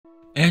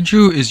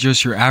Andrew is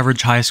just your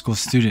average high school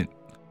student.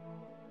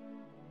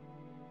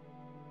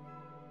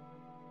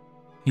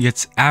 He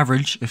gets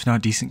average, if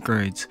not decent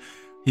grades.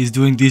 He's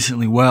doing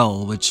decently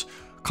well, which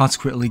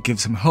consequently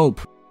gives him hope.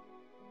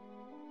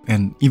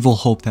 An evil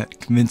hope that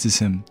convinces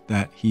him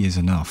that he is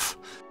enough.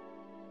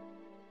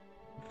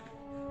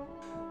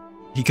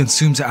 He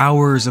consumes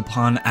hours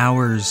upon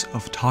hours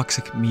of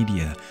toxic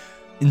media.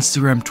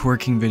 Instagram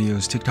twerking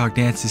videos, TikTok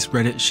dances,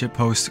 Reddit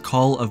shitposts,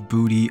 Call of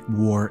Booty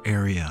war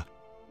area.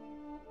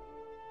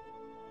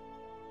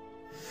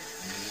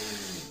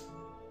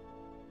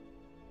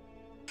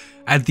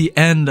 At the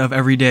end of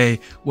every day,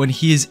 when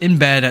he is in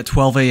bed at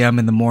 12 a.m.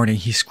 in the morning,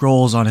 he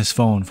scrolls on his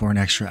phone for an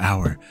extra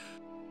hour.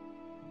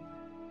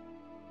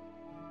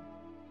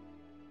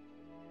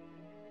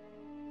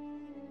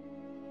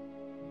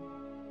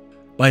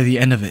 By the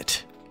end of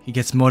it, he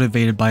gets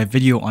motivated by a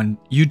video on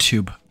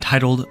YouTube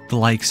titled the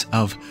likes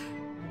of,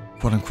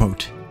 quote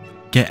unquote,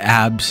 get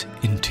abs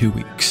in 2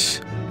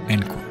 weeks,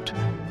 end quote.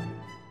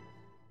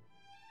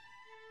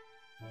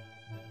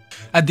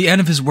 At the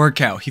end of his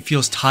workout, he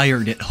feels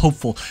tired yet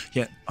hopeful,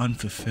 yet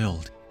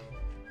unfulfilled.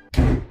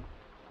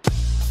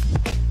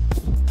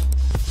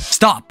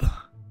 Stop!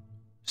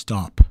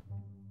 Stop.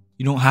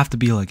 You don't have to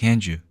be like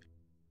Andrew.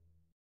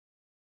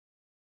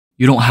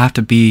 You don't have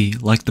to be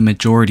like the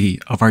majority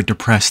of our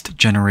depressed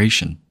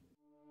generation.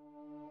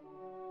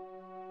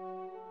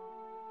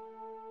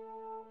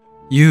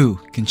 You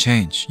can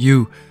change.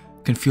 You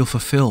can feel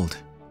fulfilled.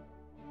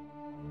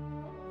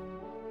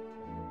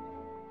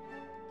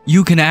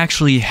 You can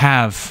actually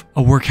have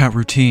a workout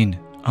routine,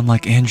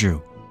 unlike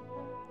Andrew.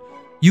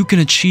 You can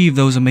achieve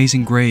those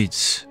amazing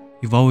grades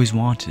you've always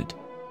wanted.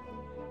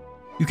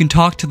 You can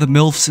talk to the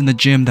MILFs in the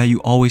gym that you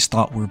always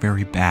thought were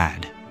very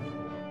bad.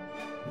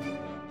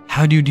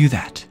 How do you do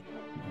that?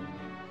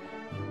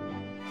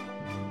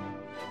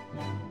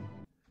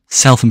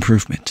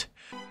 Self-improvement.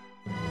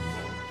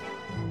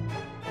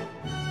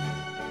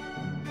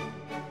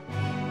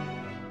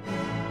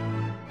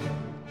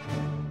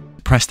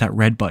 Press that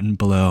red button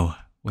below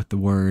with the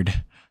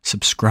word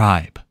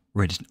subscribe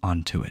written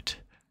onto it.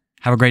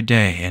 Have a great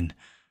day, and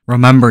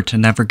remember to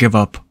never give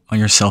up on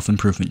your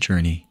self-improvement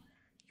journey.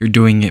 You're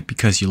doing it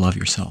because you love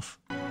yourself.